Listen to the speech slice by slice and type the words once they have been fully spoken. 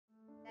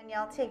Amy,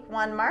 I'll take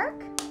 1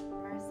 mark.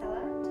 Marcella,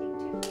 take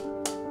 2.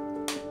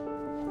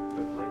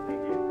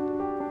 Thank you.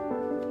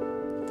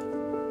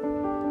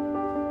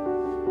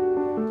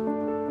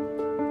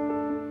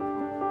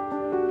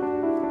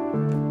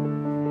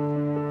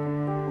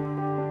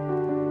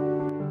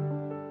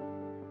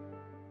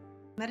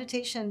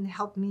 Meditation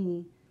helped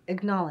me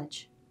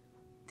acknowledge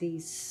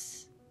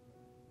these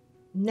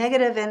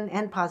negative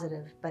and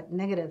positive, but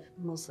negative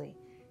mostly.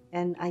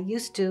 And I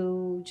used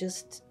to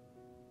just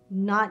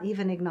not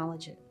even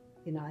acknowledge it.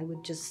 You know, I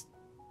would just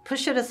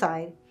push it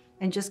aside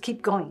and just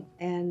keep going.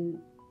 And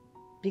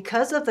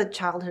because of the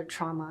childhood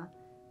trauma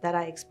that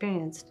I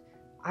experienced,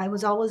 I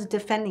was always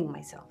defending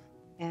myself.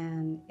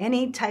 And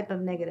any type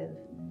of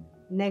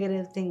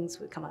negative things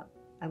would come up.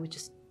 I would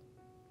just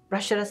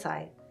brush it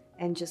aside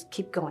and just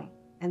keep going.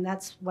 And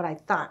that's what I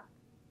thought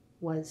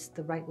was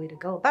the right way to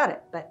go about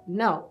it. But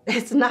no,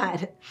 it's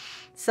not.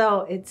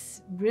 So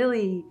it's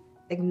really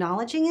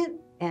acknowledging it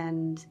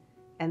and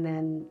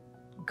then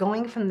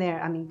going from there.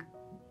 I mean,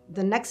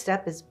 the next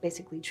step is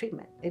basically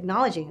treatment.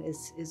 Acknowledging it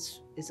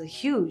is a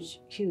huge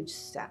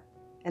step.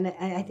 And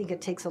I think it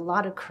takes a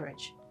lot of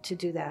courage to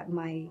do that.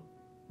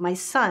 My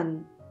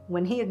son,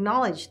 when he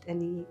acknowledged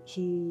and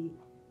he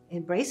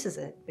embraces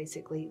it,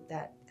 basically,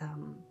 that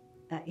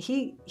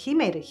he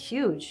made a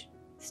huge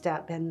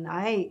step, and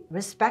I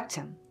respect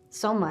him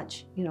so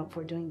much, you know,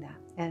 for doing that.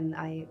 And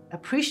I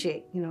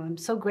appreciate, you know, I'm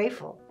so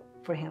grateful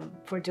for him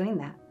for doing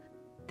that.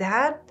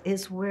 That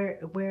is where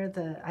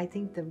I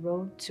think the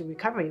road to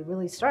recovery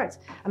really starts.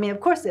 I mean,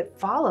 of course it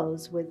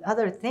follows with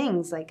other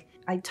things. Like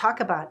I talk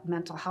about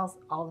mental health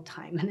all the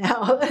time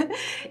now.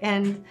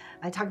 And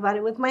I talk about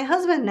it with my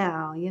husband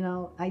now, you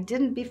know, I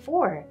didn't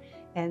before.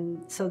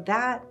 And so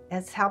that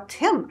has helped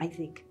him, I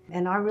think.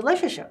 And our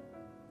relationship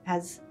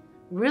has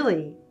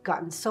really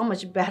gotten so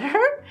much better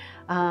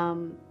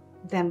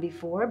than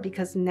before,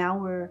 because now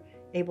we're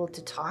able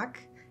to talk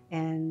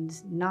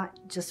and not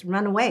just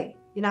run away.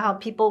 You know how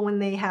people, when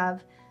they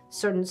have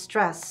certain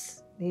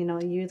stress, you know,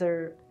 you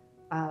either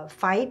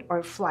fight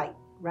or flight,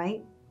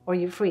 right? Or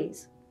you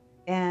freeze.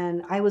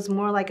 And I was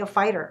more like a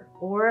fighter,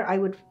 or I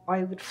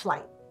would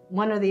flight,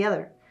 one or the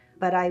other,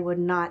 but I would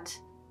not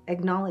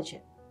acknowledge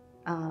it.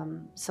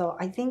 So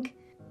I think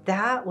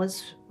that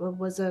was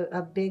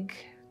a big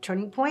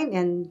turning point.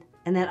 And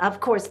then, of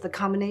course, the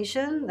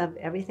combination of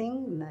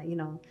everything, you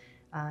know,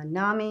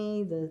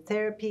 NAMI, the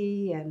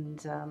therapy,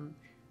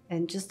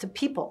 and just the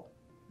people.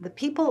 The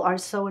people are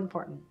so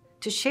important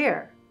to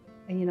share.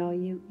 And, you know,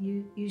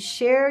 you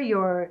share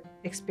your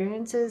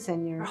experiences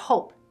and your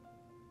hope.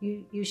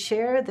 You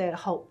share the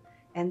hope.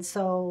 And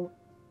so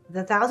the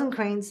 1,000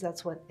 Cranes,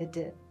 that's what it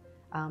did,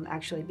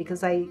 actually,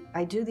 because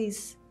I do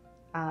these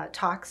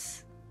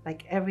talks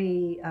like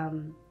every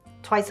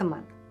twice a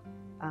month.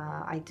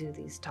 I do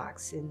these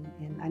talks and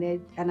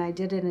I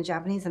did it in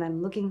Japanese, and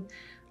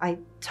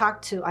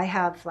I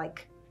have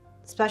like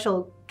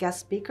special guest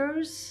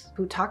speakers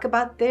who talk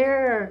about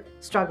their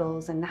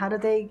struggles and how do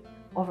they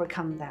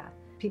overcome that.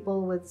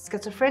 People with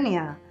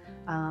schizophrenia,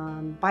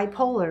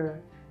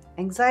 bipolar,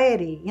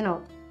 anxiety, you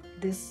know,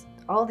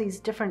 all these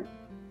different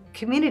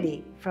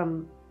community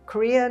from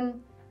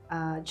Korean,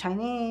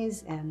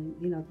 Chinese, and,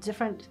 you know,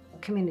 different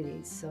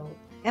communities. So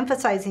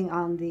emphasizing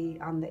on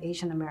the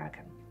Asian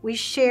American. We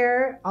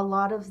share a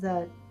lot of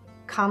the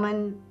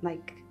common,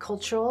 like,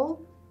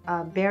 cultural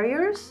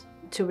barriers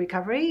to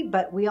recovery,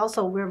 but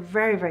we're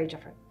very, very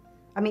different.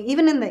 I mean,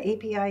 even in the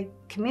API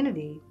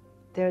community,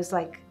 there's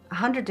like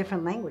 100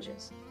 different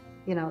languages,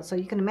 you know, so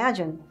you can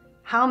imagine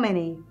how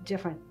many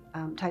different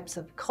types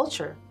of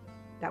culture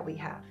that we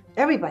have.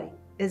 Everybody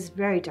is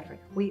very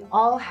different. We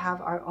all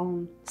have our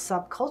own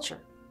subculture.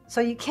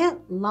 So you can't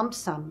lump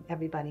sum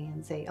everybody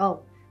and say,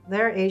 oh,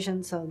 they're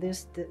Asian, so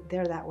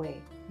they're that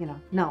way. You know,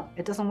 no,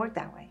 it doesn't work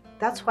that way.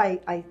 That's why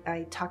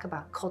I talk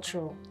about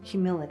cultural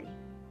humility,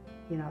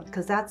 you know,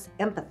 because that's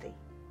empathy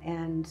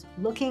and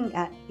looking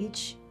at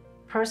each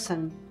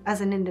person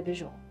as an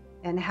individual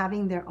and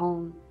having their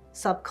own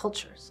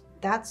subcultures.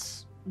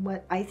 That's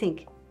what I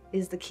think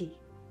is the key.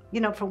 You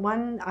know, for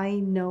one,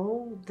 I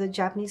know the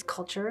Japanese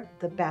culture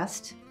the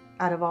best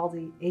out of all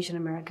the Asian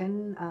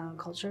American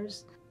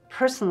cultures.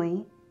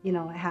 Personally, you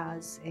know, it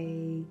has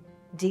a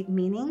deep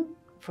meaning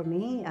for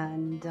me,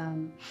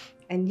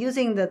 and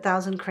using the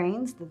 1,000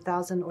 cranes, the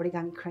 1,000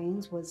 origami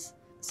cranes, was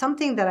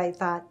something that I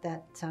thought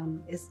that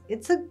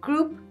it's a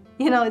group,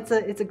 you know, it's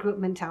a group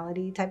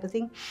mentality type of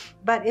thing,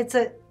 but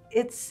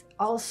it's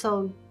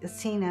also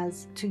seen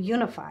as to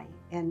unify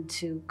and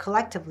to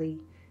collectively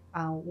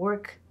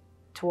work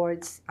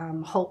towards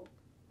hope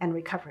and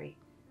recovery.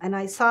 And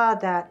I saw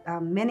that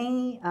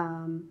many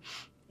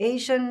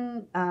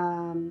Asian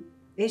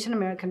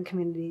American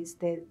communities,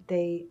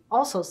 they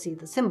also see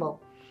the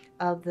symbol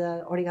of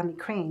the origami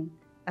crane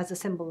as a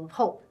symbol of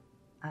hope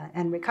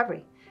and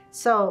recovery.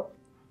 So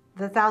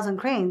the 1,000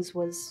 cranes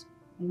was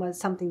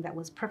something that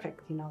was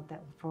perfect, you know,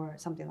 that for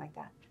something like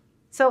that.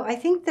 So I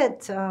think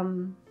that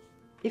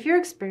if you're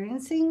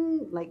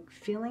experiencing like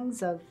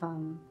feelings of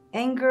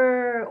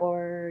anger,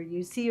 or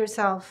you see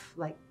yourself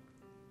like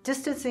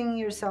distancing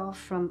yourself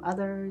from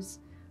others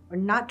or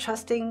not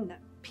trusting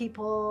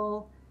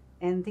people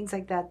and things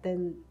like that,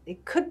 then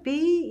it could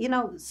be, you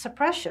know,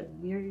 suppression.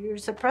 You're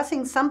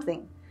suppressing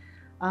something.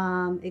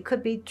 It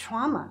could be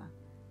trauma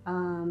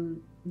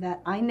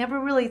that I never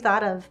really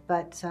thought of,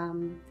 but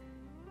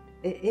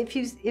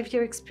if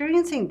you're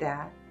experiencing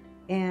that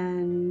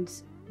and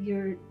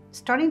you're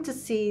starting to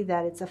see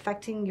that it's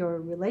affecting your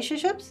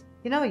relationships,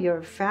 you know,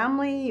 your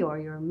family or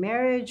your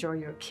marriage or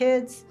your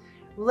kids'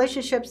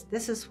 relationships,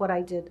 this is what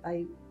I did.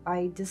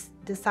 I just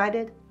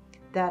decided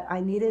that I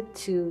needed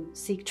to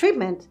seek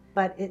treatment,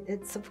 but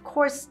it's of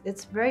course,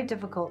 it's very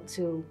difficult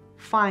to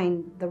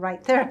find the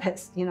right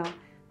therapist. You know,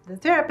 the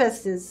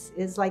therapist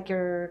is like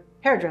your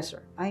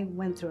hairdresser. I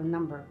went through a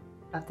number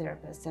of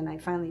therapists and I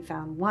finally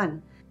found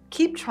one.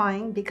 Keep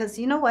trying, because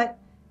you know what?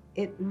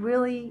 It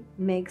really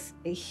makes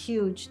a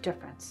huge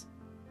difference.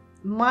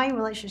 My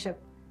relationship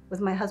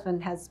with my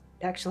husband has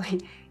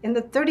actually, in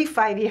the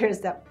 35 years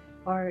that,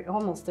 or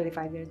almost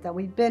 35 years that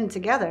we've been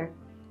together,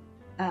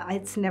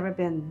 it's never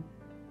been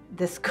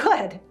this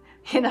good.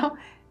 You know,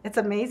 it's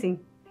amazing.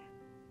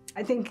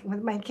 I think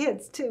with my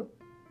kids too.